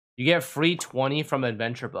You get free 20 from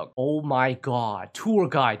adventure book. Oh my god. Tour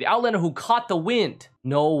guide. The outlander who caught the wind.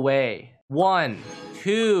 No way. 1,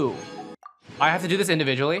 2. I have to do this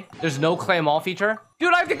individually. There's no claim all feature.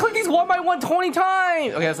 Dude, I have to click these 1 by 1 20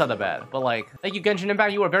 times. Okay, that's not that bad. But like, thank you Genshin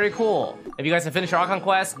Impact. You are very cool. If you guys have finished your Archon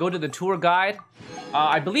quest, go to the tour guide.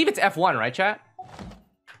 I believe it's F1, right, chat?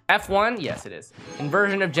 F1? Yes, it is.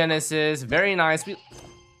 Inversion of Genesis. Very nice.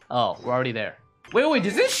 Oh, we're already there. Wait,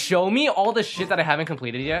 does this show me all the shit that I haven't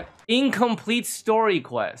completed yet? Incomplete story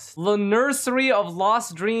quest. The Nursery of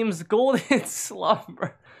Lost Dreams Golden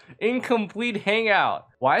Slumber. Incomplete hangout.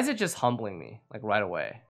 Why is it just humbling me, like right away?